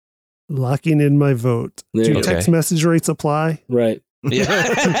 Okay. Locking in my vote. There Do you go. text message rates apply? Right. Yeah.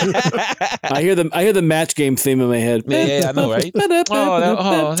 I hear the match game theme in my head. Yeah, I know, right? I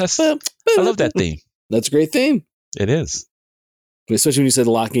love that theme. That's a great theme, It is. especially when you said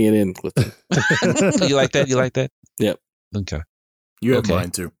locking it in. Clifton. You like that? You like that? Yep. Okay. You have Okay.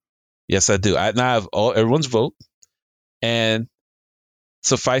 mine too. Yes, I do. I now have everyone's vote, and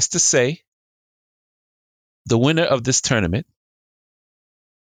suffice to say, the winner of this tournament,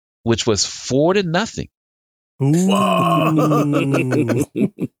 which was 4-0, Ooh. Whoa.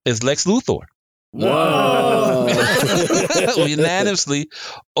 is Lex Luthor. Wow. Unanimously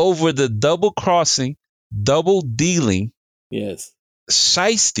over the double crossing, double dealing, Yes.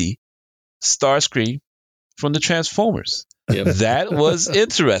 shisty Starscream from the Transformers. Yep. That was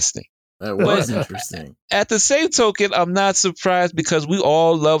interesting. That was But- interesting. At the same token, I'm not surprised because we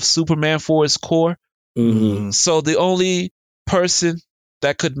all love Superman for its core. Mhm. So the only person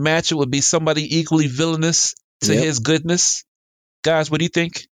that could match it would be somebody equally villainous to Yep. his goodness. Guys, what do you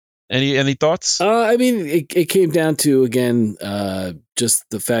think? Any thoughts? I mean, it came down to again, just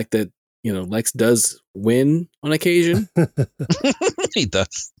the fact that Lex does win on occasion. He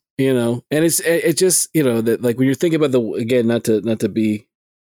does. And it just that, like, when you're thinking about not to be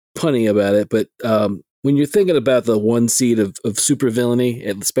punny about it, but when you're thinking about the one seed of super villainy,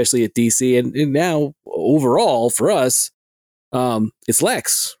 especially at DC, and now overall for us, it's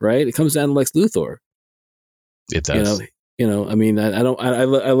Lex, right? It comes down to Lex Luthor. It does. I mean, I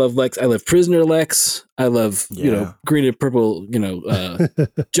love Lex. I love Prisoner Lex. I love Yeah. green and purple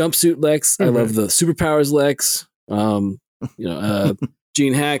jumpsuit Lex. I love the superpowers Lex.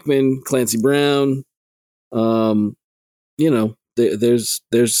 Gene Hackman, Clancy Brown. There's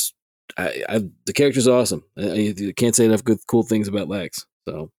the character's awesome. I can't say enough cool things about Lex.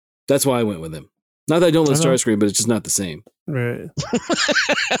 So that's why I went with him. Not that I don't love I know. Starscream, but it's just not the same. Right.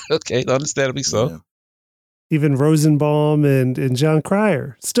 Okay, understandably so. Yeah. even Rosenbaum and John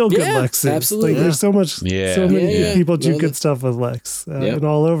Cryer, still good Yeah, Lexes. absolutely. Like, there's so many Yeah. people do No, good stuff with Lex Yep. and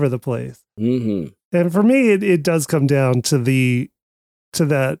all over the place. Mm-hmm. And for me, it does come down to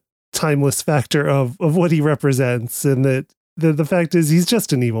that timeless factor of what he represents, and that the fact is he's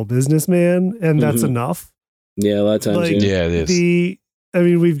just an evil businessman, and that's Mhm. enough. Yeah, a lot of times. Like, Yeah, it is.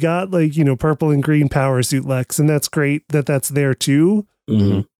 We've got purple and green power suit Lex, and that's great that's there too.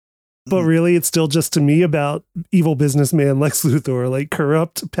 Mm-hmm. But really, it's still just to me about evil businessman Lex Luthor, like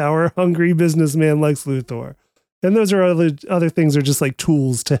corrupt, power hungry businessman Lex Luthor. And those are other things are just like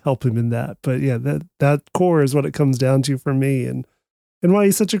tools to help him in that. But yeah, that core is what it comes down to for me, and why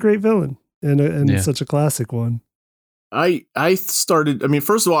he's such a great villain and such a classic one. I started. I mean,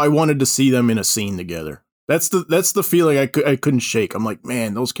 first of all, I wanted to see them in a scene together. That's the feeling I couldn't shake. I'm like,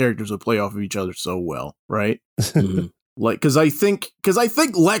 man, those characters would play off of each other so well, right? Mm-hmm. Like, because I think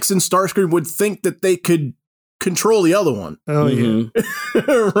Lex and Starscream would think that they could control the other one. Oh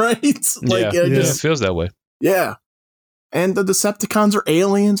Mm-hmm. Right? Like, it feels that way. Yeah. And the Decepticons are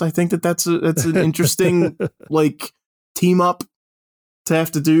aliens. I think that's an interesting like team up to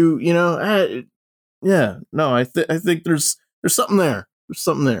have to do. Yeah. No, I think there's something there. There's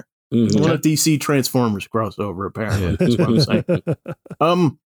something there. Mm-hmm. One of DC Transformers crossover, apparently. That's what I'm saying.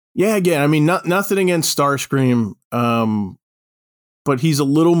 Yeah, again, I mean, nothing against Starscream, but he's a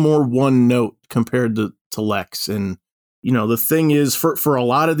little more one note compared to Lex. And, the thing is, for a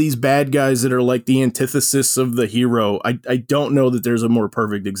lot of these bad guys that are like the antithesis of the hero, I don't know that there's a more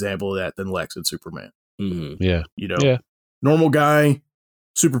perfect example of that than Lex and Superman. Mm-hmm. Yeah. Yeah. Normal guy,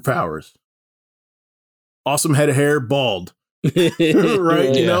 superpowers, awesome head of hair, bald.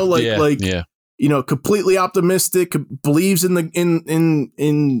 Right? Yeah. Completely optimistic, believes in the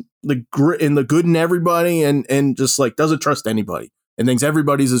good in everybody, and just like doesn't trust anybody, and thinks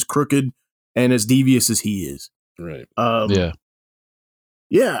everybody's as crooked and as devious as he is. Right. The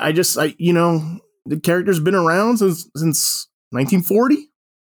character's been around since 1940.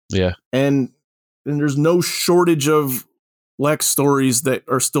 Yeah. And there's no shortage of Lex stories that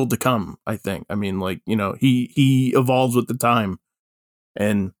are still to come, I think. I mean, he evolves with the time,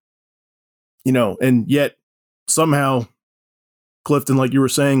 and yet somehow Clifton, like you were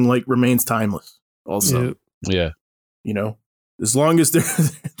saying, like remains timeless also. Yeah. As long as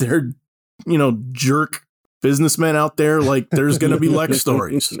they're jerk businessmen out there, like there's going to be Lex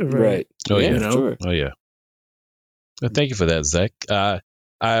stories. Right. Oh, yeah. Sure. Oh, yeah. Well, thank you for that, Zach. I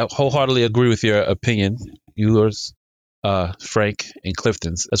wholeheartedly agree with your opinion, yours, Frank, and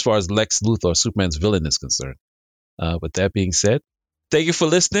Clifton's, as far as Lex Luthor, Superman's villain, is concerned. With that being said, thank you for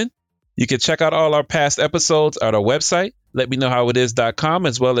listening. You can check out all our past episodes at our website, letmeknowhowitis.com,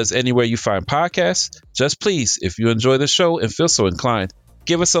 as well as anywhere you find podcasts. Just please, if you enjoy the show and feel so inclined,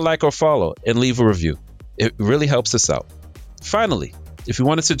 give us a like or follow and leave a review. It really helps us out. Finally, if you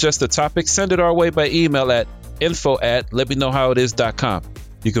want to suggest a topic, send it our way by email at info@letmeknowhowitis.com.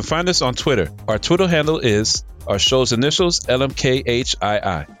 You can find us on Twitter. Our Twitter handle is our show's initials,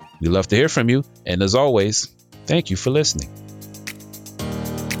 LMKHII. We love to hear from you, and as always, thank you for listening.